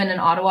he's been in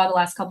Ottawa the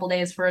last couple of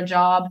days for a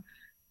job,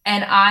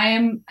 and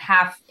I'm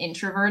half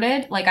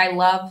introverted. I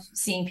love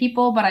seeing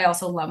people, but I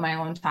also love my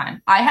own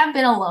time. I have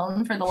been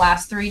alone for the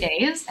last 3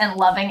 days and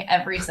loving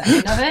every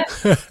second of it.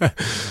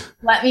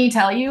 Let me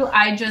tell you,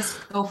 I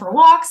just go for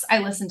walks. I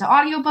listen to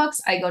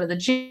audiobooks. I go to the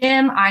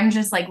gym. I'm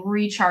just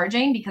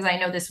recharging because I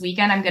know this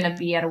weekend I'm going to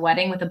be at a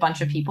wedding with a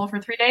bunch of people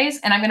for 3 days,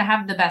 and I'm going to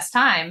have the best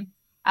time.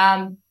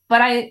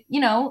 But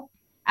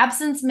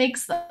absence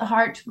makes the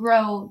heart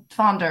grow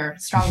fonder,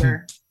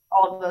 stronger,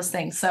 all of those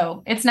things.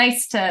 So it's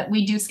nice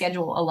we do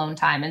schedule alone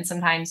time. And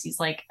sometimes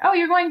he's like, oh,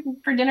 you're going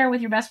for dinner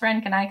with your best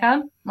friend. Can I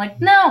come? I'm like,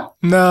 no,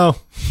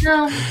 not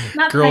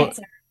tonight,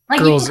 sir. You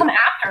can come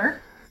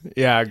after.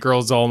 Yeah.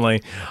 Girls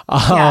only.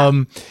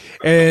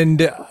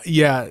 And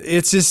yeah,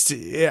 it's just,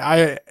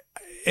 I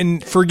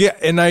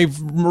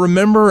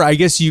remember, I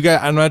guess you guys,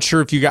 I'm not sure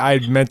if I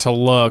meant to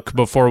look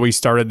before we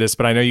started this,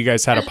 but I know you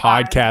guys had a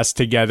podcast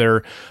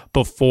together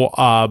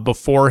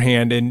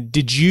beforehand. And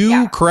did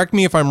you, correct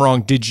me if I'm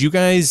wrong, did you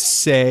guys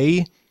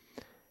say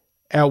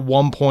at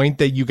one point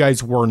that you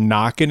guys were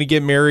not going to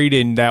get married,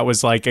 and that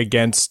was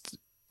against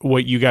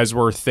what you guys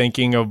were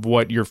thinking of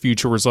what your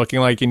future was looking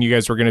like, and you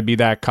guys were going to be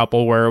that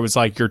couple where it was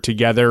you're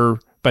together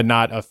but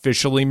not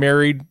officially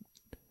married?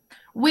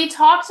 We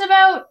talked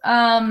about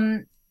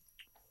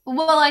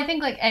well, I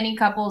think any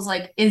couples,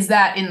 is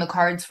that in the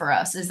cards for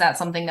us? Is that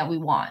something that we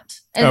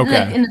want? And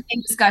okay. In the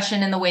same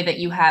discussion, in the way that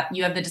you have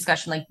the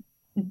discussion,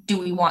 do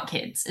we want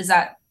kids? Is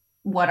that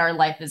what our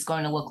life is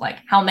going to look like?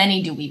 How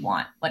many do we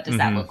want? What does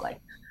that look like?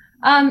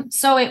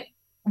 So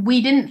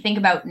we didn't think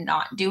about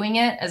not doing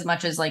it as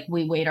much as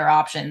we weighed our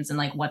options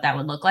and what that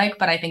would look like.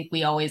 But I think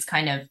we always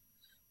kind of,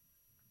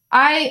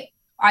 I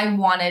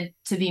wanted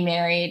to be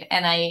married,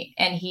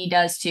 and he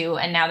does too.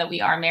 And now that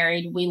we are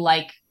married, we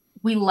like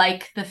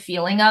the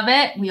feeling of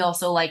it. We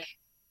also like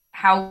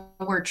how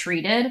we're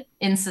treated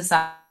in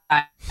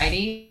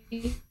society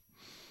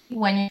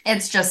when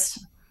it's just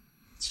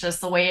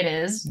the way it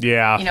is.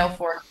 Yeah.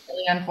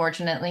 Fortunately,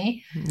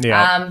 unfortunately.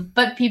 Yeah.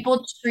 But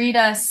people treat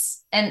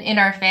us, and in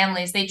our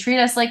families, they treat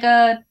us like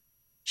a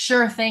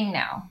sure thing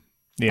now.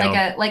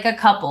 Yeah. Like a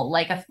couple,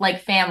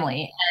 like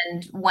family.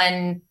 And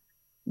when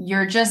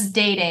you're just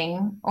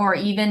dating, or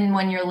even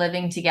when you're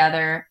living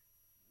together,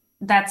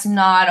 that's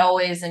not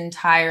always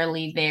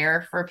entirely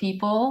there for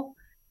people.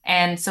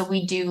 And so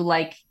we do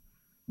like,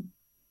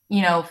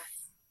 you know,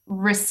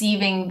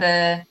 receiving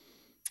the,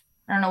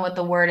 I don't know what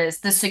the word is,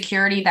 the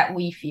security that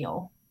we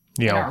feel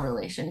in our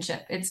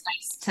relationship. It's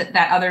nice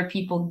that other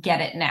people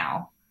get it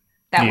now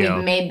that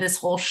we've made this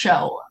whole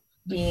show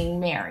being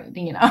married,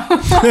 you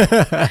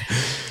know?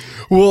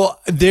 Well,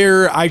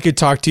 I could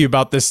talk to you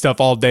about this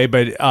stuff all day,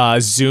 but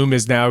Zoom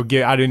is now, I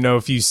didn't know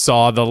if you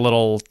saw the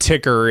little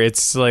ticker.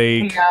 It's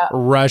like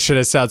rushing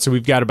us out. So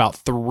we've got about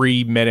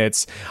 3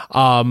 minutes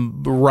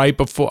right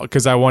before,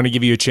 because I want to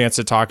give you a chance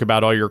to talk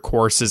about all your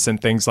courses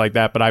and things like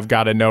that. But I've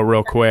got to know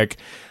real quick,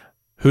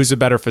 who's a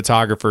better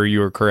photographer,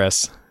 you or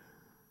Chris?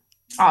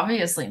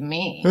 Obviously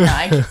me.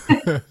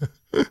 No,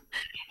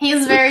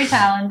 he's very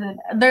talented.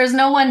 There's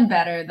no one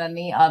better than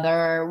the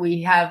other.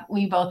 We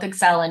both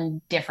excel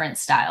in different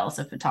styles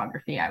of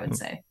photography, I would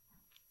say.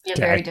 We have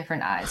very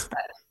different eyes, but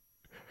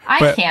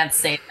I can't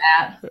say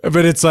that.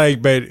 But it's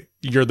like, but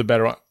you're the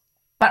better one.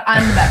 But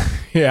I'm the better.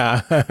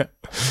 Yeah.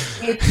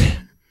 It's me.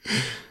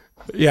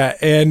 Yeah.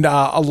 And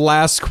a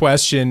last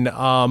question,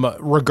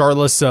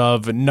 regardless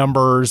of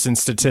numbers and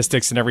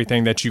statistics and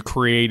everything that you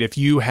create,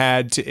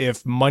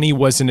 if money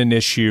wasn't an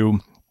issue,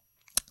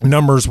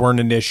 numbers weren't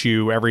an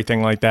issue,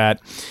 everything like that,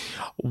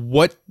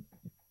 what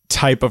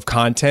type of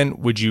content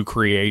would you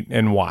create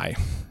and why?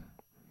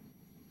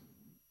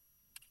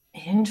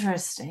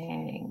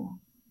 Interesting.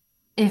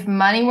 If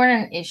money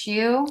weren't an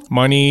issue?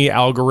 Money,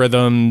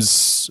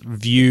 algorithms,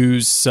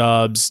 views,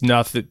 subs,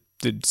 nothing,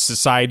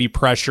 society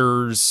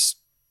pressures,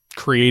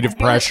 creative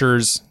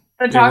pressures.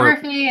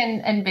 Photography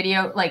and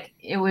video, like,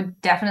 it would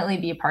definitely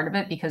be a part of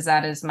it because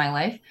that is my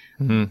life.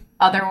 Mm-hmm.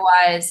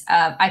 Otherwise,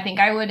 I think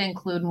I would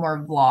include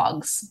more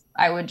vlogs.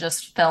 I would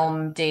just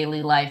film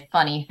daily life,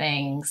 funny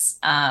things.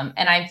 And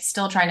I'm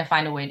still trying to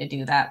find a way to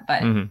do that.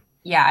 But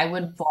yeah, I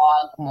would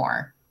vlog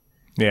more.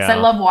 Yeah. 'Cause I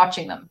love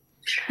watching them.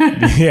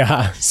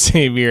 Yeah,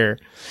 same here.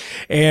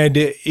 And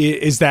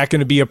is that going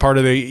to be a part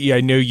of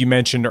I know you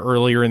mentioned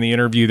earlier in the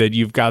interview that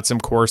you've got some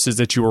courses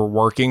that you were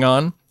working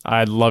on.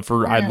 I'd love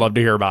to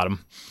hear about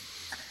them.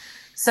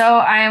 So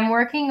I am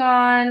working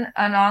on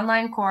an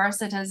online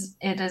course. It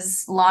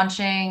is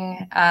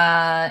launching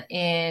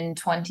in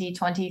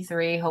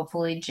 2023,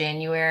 hopefully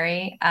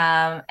January.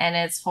 And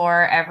it's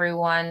for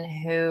everyone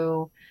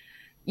who,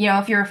 you know,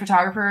 if you're a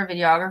photographer or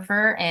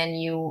videographer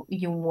and you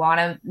want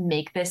to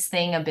make this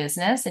thing a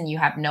business and you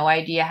have no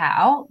idea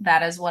how,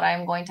 that is what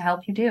I'm going to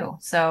help you do.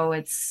 So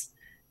it's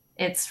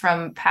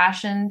from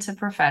passion to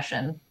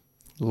profession.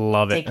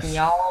 Love it. Taking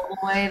y'all all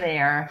the way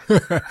there.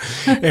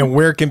 And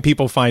where can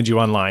people find you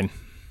online?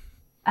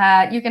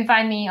 You can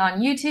find me on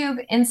YouTube,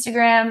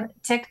 Instagram,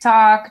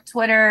 TikTok,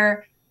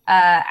 Twitter,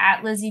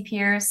 at Lizzie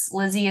Peirce.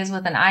 Lizzie is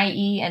with an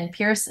IE and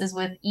Peirce is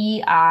with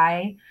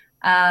EI.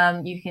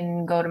 You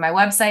can go to my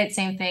website,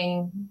 same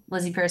thing,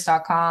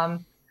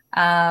 lizziepeirce.com.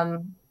 I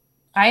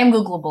am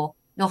Googleable.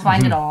 You'll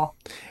find it all.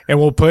 And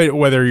we'll put,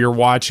 whether you're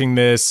watching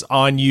this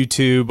on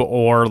YouTube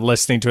or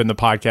listening to it in the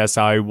podcast,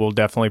 I will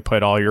definitely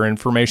put all your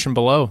information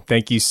below.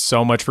 Thank you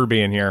so much for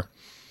being here.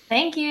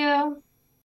 Thank you.